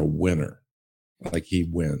 He's a winner. Like he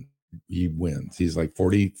wins. He's like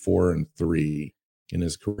 44-3 in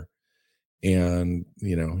his career, and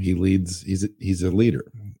he leads. He's a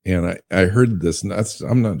leader. And I heard this, and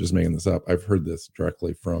I'm not just making this up. I've heard this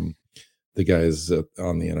directly from the guys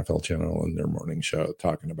on the NFL channel in their morning show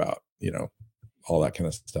talking about all that kind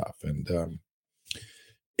of stuff. And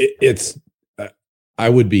I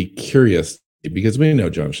would be curious, because we know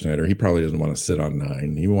John Schneider. He probably doesn't want to sit on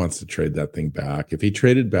 9. He wants to trade that thing back. If he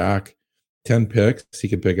traded back 10 picks, he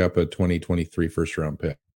could pick up a 2023 first round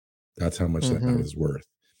pick. That's how much that is worth.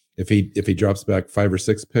 If he drops back 5 or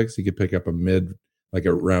 6 picks, he could pick up the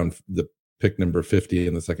pick number 50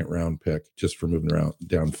 in the second round pick, just for moving around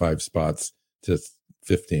down 5 spots to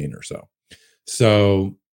 15 or so.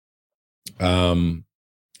 So, and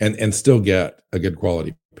still get a good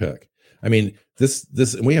quality pick. I mean, this,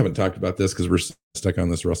 and we haven't talked about this because we're stuck on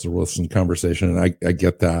this Russell Wilson conversation, and I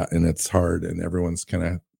get that, and it's hard, and everyone's kind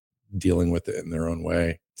of dealing with it in their own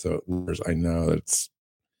way. So I know it's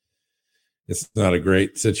not a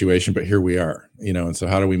great situation, but here we are, and so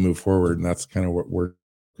how do we move forward? And that's kind of what we're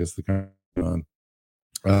on.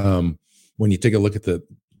 When you take a look at the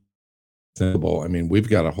sample, I mean, we've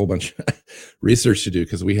got a whole bunch of research to do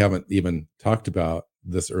because we haven't even talked about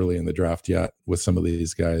this early in the draft yet with some of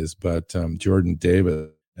these guys, but Jordan Davis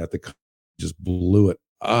at the just blew it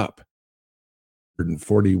up.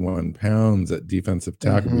 141 pounds at defensive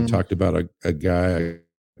tackle. We talked about a guy.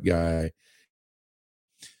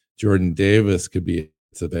 Jordan Davis could be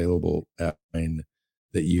available at 9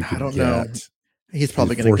 that you could get. Know. He's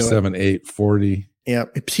probably going to go 4.78 40. Yeah,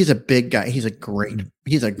 he's a big guy. He's a great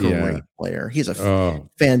player. He's a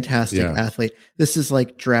fantastic athlete. This is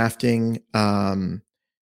like drafting Aaron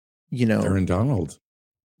Donald.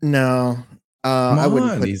 No, I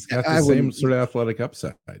wouldn't. He's got the same sort of athletic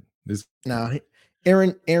upside.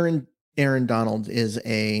 Aaron Donald is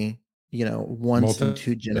a once in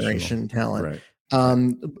 2 generation talent. Right.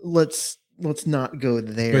 Let's not go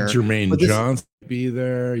there. But Jermaine Johnson be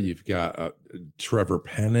there. You've got Trevor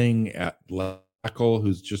Penning at tackle,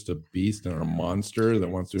 who's just a beast and a monster that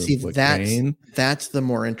wants to inflict pain. That's the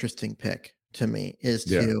more interesting pick to me.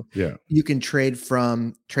 You can trade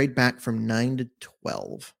back from 9 to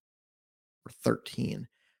 12 or 13.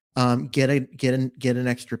 Get an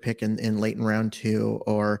extra pick in late in round 2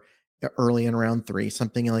 or early in round 3,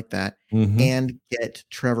 something like that, and get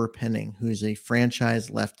Trevor Penning, who's a franchise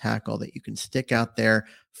left tackle that you can stick out there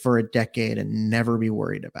for a decade and never be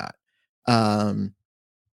worried about.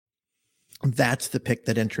 That's the pick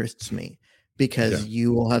that interests me, because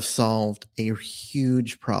you will have solved a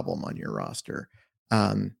huge problem on your roster,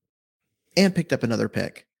 and picked up another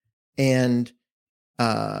pick, and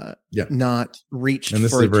not reached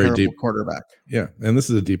for a terrible deep quarterback. Yeah, and this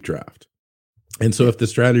is a deep draft. And so if the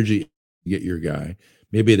strategy, get your guy,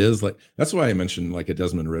 maybe it is like, that's why I mentioned like a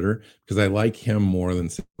Desmond Ridder, because I like him more than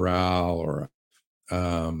Browl or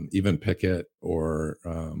even Pickett or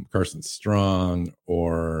Carson Strong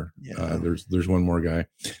or there's one more guy.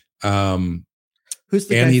 Who's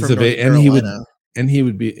the guy from North Carolina? And he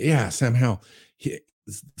would be Sam Howell.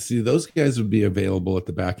 See, those guys would be available at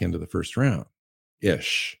the back end of the first round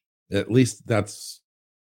ish. At least that's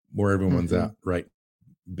where everyone's at, right?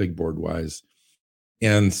 Big board wise.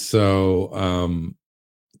 And so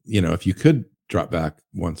if you could drop back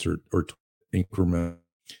once or increment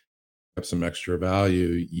up some extra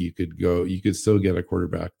value, you could still get a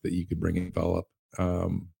quarterback that you could bring and develop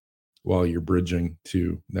while you're bridging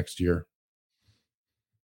to next year.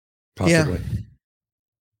 Possibly. Yeah.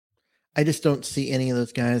 I just don't see any of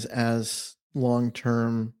those guys as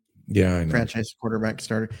long-term franchise quarterback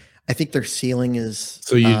starter. I think their ceiling is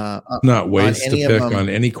so you not waste to pick on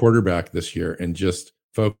any quarterback this year and just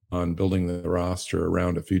focus on building the roster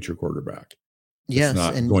around a future quarterback. Yes, it's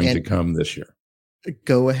not going to come this year.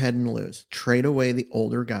 Go ahead and lose. Trade away the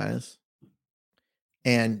older guys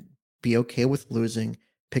and be okay with losing.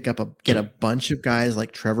 Get a bunch of guys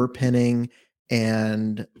like Trevor Penning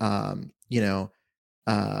and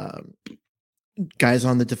guys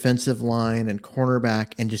on the defensive line and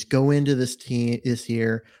cornerback, and just go into this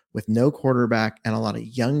year with no quarterback and a lot of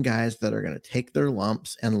young guys that are going to take their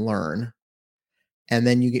lumps and learn. And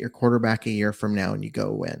then you get your quarterback a year from now and you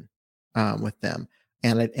go win with them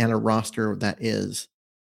and a roster that is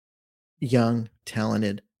young,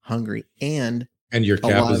 talented, hungry, and your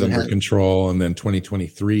cap is under control. And then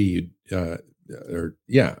 2023, in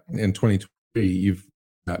 2023, you've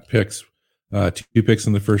got picks, 2 picks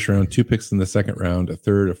in the first round, 2 picks in the second round, a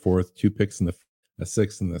third, a fourth, 2 picks in a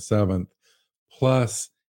sixth and the seventh, plus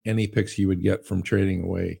any picks you would get from trading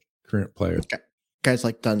away current players. Okay. Guys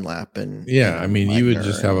like Dunlap and you would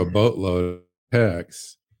just have a boatload of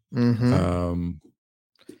picks. Mm-hmm.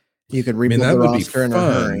 You could rebuild the roster in a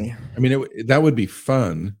hurry. I mean, that would be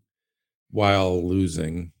fun while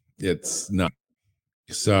losing. It's not.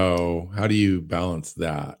 So how do you balance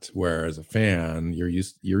that? Where as a fan, you're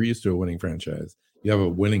used to a winning franchise. You have a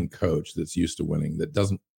winning coach that's used to winning, that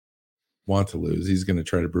doesn't want to lose. He's going to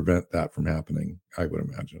try to prevent that from happening, I would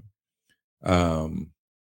imagine.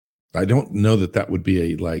 I don't know that would be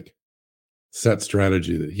a set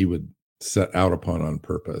strategy that he would set out upon on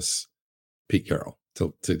purpose, Pete Carroll,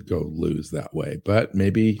 to go lose that way. But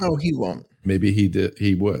maybe he won't. Maybe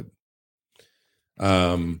he would.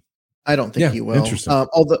 I don't think he will. Interesting.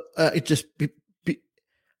 Although it just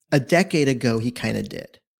a decade ago, he kind of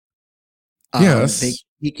did. Yes,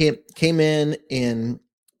 he came in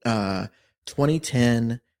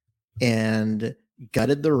 2010 and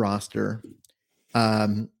gutted the roster.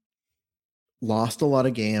 Lost a lot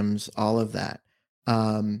of games, all of that.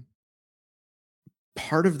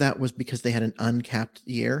 Part of that was because they had an uncapped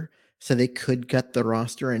year, so they could gut the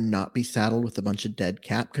roster and not be saddled with a bunch of dead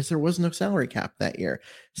cap because there was no salary cap that year.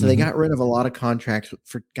 So they got rid of a lot of contracts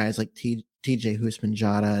for guys like TJ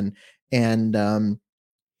Houshmandzadeh and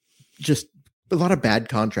just a lot of bad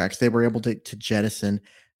contracts they were able to jettison.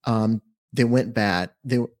 They went bad.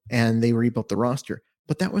 They rebuilt the roster,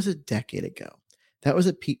 but that was a decade ago. That was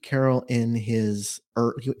a Pete Carroll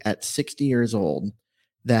at 60 years old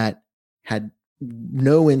that had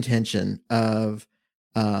no intention of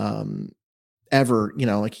ever,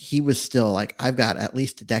 he was still like, I've got at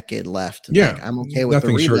least a decade left. Yeah. I'm okay with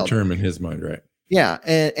nothing short term in his mind, right? Yeah.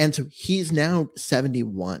 And so he's now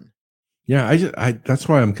 71. Yeah. I that's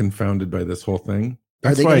why I'm confounded by this whole thing.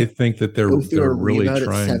 That's why I think that they're really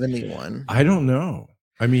trying. 71. I don't know.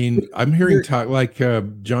 I mean, I'm hearing talk like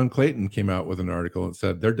John Clayton came out with an article and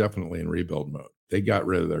said they're definitely in rebuild mode. They got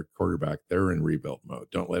rid of their quarterback. They're in rebuild mode.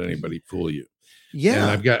 Don't let anybody fool you. Yeah.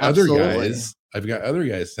 And I've got other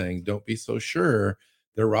guys saying, don't be so sure.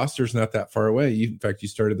 Their roster's not that far away. In fact, you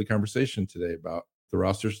started the conversation today about the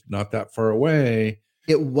roster's not that far away.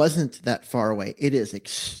 It wasn't that far away. It is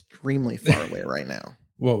extremely far away right now.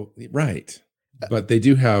 Well, right. But they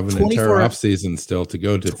do have an entire offseason still to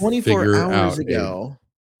go to 24 hours ago.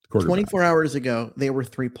 24 hours ago, they were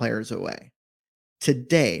 3 players away.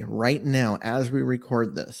 Today, right now, as we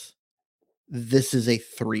record this is a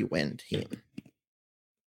 3-win team.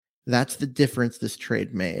 That's the difference this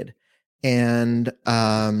trade made. And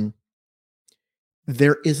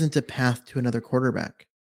there isn't a path to another quarterback.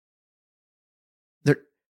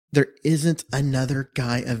 There isn't another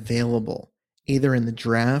guy available, either in the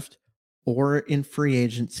draft or in free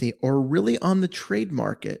agency or really on the trade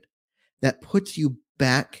market, that puts you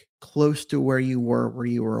back close to where you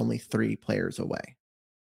were only 3 players away.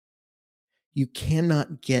 You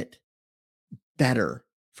cannot get better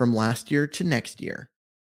from last year to next year.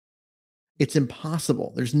 It's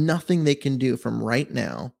impossible. There's nothing they can do from right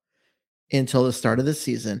now until the start of the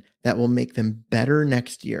season that will make them better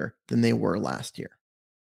next year than they were last year.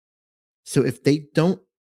 So if they don't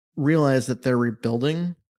realize that they're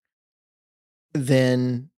rebuilding,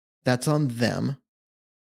 then that's on them.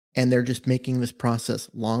 And they're just making this process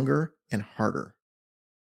longer and harder.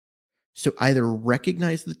 So either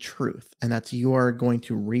recognize the truth, and that's you are going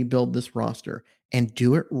to rebuild this roster and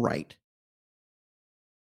do it right,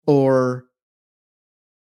 or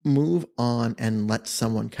move on and let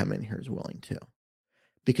someone come in here who's willing to.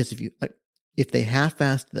 Because if they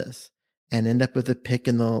half-assed this and end up with a pick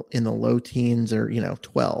in the low teens or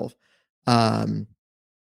 12,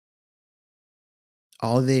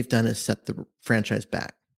 all they've done is set the franchise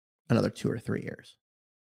back another 2 or 3 years.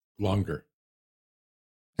 Longer.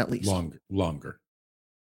 At least. Longer.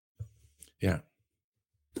 Yeah.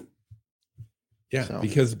 Yeah, so,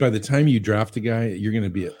 because by the time you draft a guy, you're going to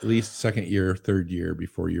be at least second year, third year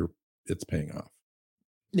before it's paying off.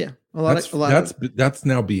 Yeah, that's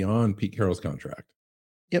now beyond Pete Carroll's contract.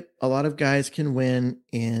 Yep, a lot of guys can win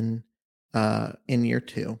in year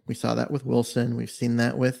 2. We saw that with Wilson. We've seen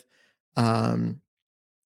that with Joe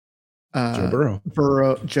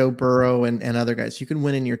Burrow, and other guys. You can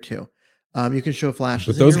win in year 2. You can show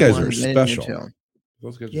flashes. But those guys are special.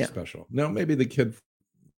 Those guys are special. Now, maybe the kid from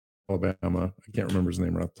Alabama, I can't remember his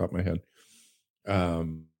name right off the top of my head,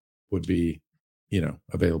 would be,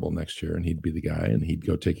 available next year, and he'd be the guy, and he'd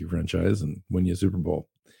go take your franchise and win you a Super Bowl.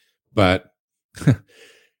 But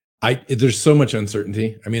there's so much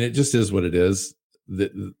uncertainty. I mean, it just is what it is.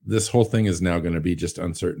 This whole thing is now going to be just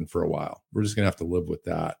uncertain for a while. We're just going to have to live with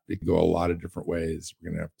that. It can go a lot of different ways. We're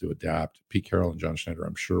going to have to adapt. Pete Carroll and John Schneider,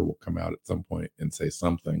 I'm sure, will come out at some point and say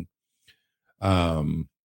something. And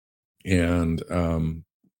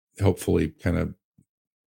hopefully kind of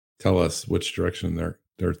tell us which direction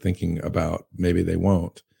they're thinking about. Maybe they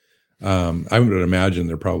won't. I would imagine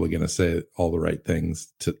they're probably going to say all the right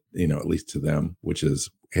things to, at least to them, which is,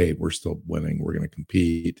 hey, we're still winning. We're going to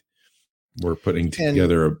compete. We're putting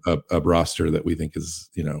together a roster that we think is,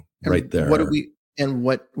 right there. What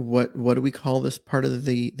do we call this part of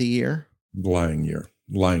the year? Lying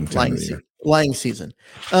season.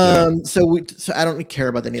 So I don't care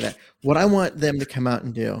about any of that. What I want them to come out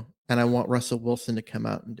and do, and I want Russell Wilson to come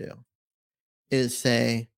out and do, is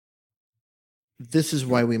say, this is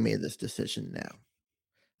why we made this decision now.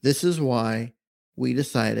 This is why we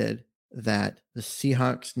decided that the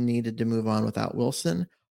Seahawks needed to move on without Wilson,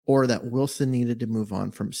 or that Wilson needed to move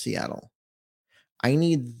on from Seattle. I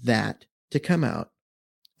need that to come out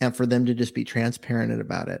and for them to just be transparent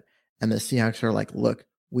about it. And the Seahawks are like, look,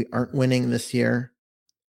 we aren't winning this year.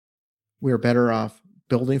 We're better off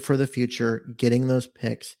building for the future, getting those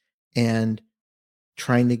picks, and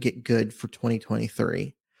trying to get good for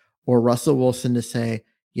 2023. Or Russell Wilson to say,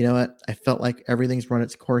 you know what, I felt like everything's run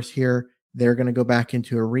its course here. They're going to go back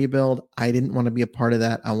into a rebuild. I didn't want to be a part of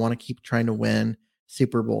that. I want to keep trying to win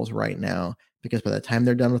Super Bowls right now, because by the time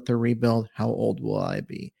they're done with the rebuild, how old will I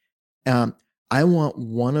be? I want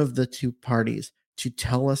one of the two parties to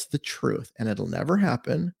tell us the truth, and it'll never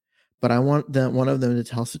happen, but I want one of them to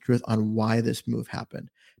tell us the truth on why this move happened,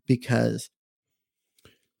 because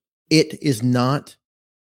it is not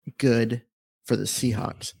good for the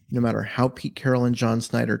Seahawks, no matter how Pete Carroll and John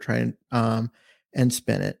Schneider try and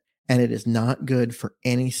spin it. And it is not good for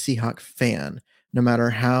any Seahawk fan, no matter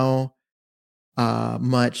how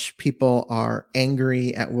much people are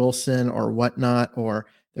angry at Wilson or whatnot, or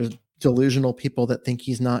there's delusional people that think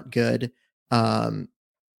he's not good.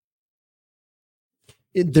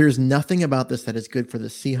 There's nothing about this that is good for the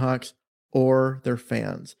Seahawks or their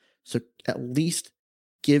fans. So at least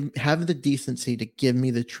have the decency to give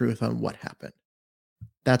me the truth on what happened.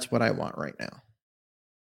 That's what I want right now.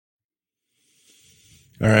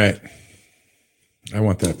 All right. I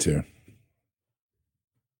want that too.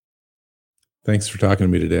 Thanks for talking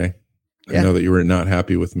to me today. Yeah. I know that you were not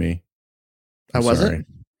happy with me. I wasn't. Sorry.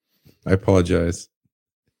 I apologize.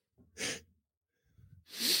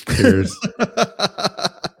 Cheers.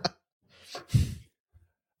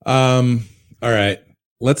 All right.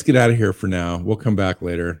 Let's get out of here for now. We'll come back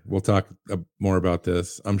later. We'll talk more about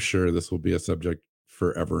this. I'm sure this will be a subject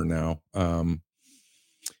forever now.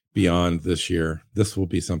 Beyond this year, this will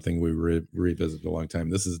be something we revisit a long time.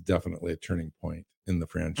 This is definitely a turning point in the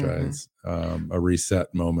franchise, a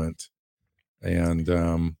reset moment.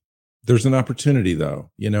 And there's an opportunity,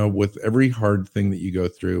 though, with every hard thing that you go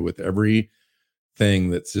through, with every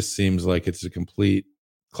thing that just seems like it's a complete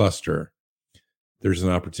cluster, there's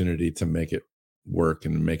an opportunity to make it work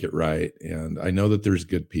and make it right. And I know that there's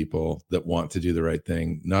good people that want to do the right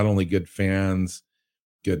thing, not only good fans,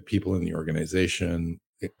 good people in the organization,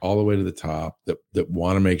 all the way to the top, that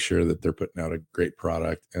want to make sure that they're putting out a great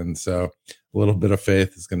product. And so a little bit of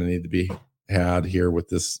faith is going to need to be had here with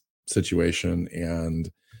this situation.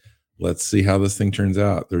 And let's see how this thing turns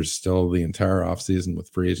out. There's still the entire offseason with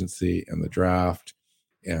free agency and the draft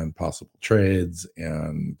and possible trades,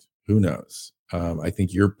 and who knows. I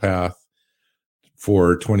think your path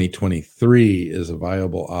for 2023 is a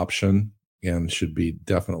viable option. and should be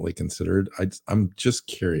definitely considered. I'm just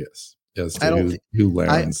curious as to who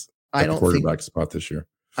lands at the quarterback spot this year.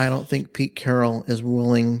 I don't think Pete Carroll is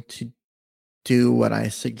willing to do what I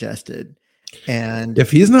suggested. And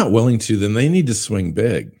if he's not willing to, then they need to swing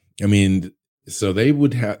big. I mean, so they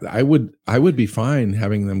would have, I would be fine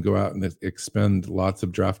having them go out and expend lots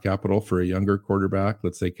of draft capital for a younger quarterback.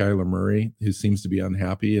 Let's say Kyler Murray, who seems to be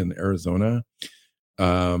unhappy in Arizona.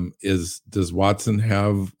 Does Watson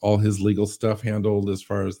have all his legal stuff handled as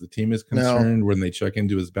far as the team is concerned when they check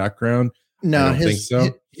into his background? No, I don't think so.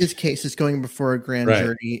 His case is going before a grand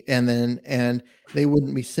jury, and they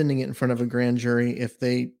wouldn't be sending it in front of a grand jury if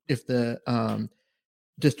the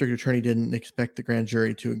district attorney didn't expect the grand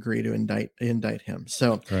jury to agree to indict him.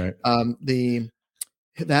 So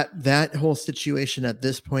that whole situation at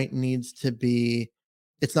this point needs to be,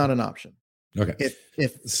 it's not an option. Okay.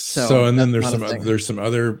 And then there's some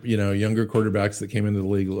other younger quarterbacks that came into the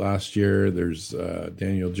league last year. There's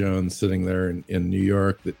Daniel Jones sitting there in New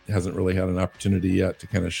York that hasn't really had an opportunity yet to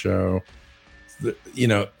kind of show.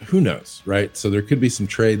 Who knows, right? So there could be some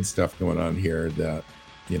trade stuff going on here that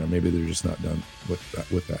maybe they're just not done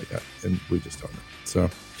with that yet, and we just don't know. So,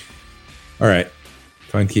 all right.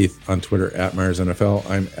 Find Keith on Twitter at Myers NFL.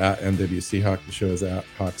 I'm at NWC Hawk. The show is at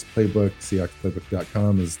Hawks Playbook.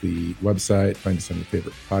 SeahawksPlaybook.com is the website. Find us on your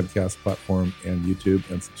favorite podcast platform and YouTube,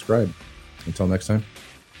 and subscribe. Until next time,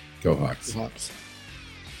 go Hawks.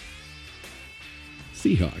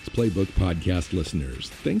 Seahawks Playbook podcast listeners,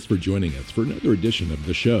 thanks for joining us for another edition of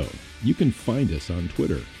the show. You can find us on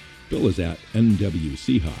Twitter. Bill is at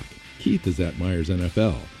NWC Hawk. Keith is at Myers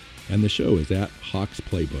NFL. And the show is at Hawks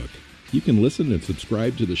Playbook. You can listen and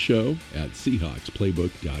subscribe to the show at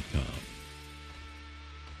SeahawksPlaybook.com.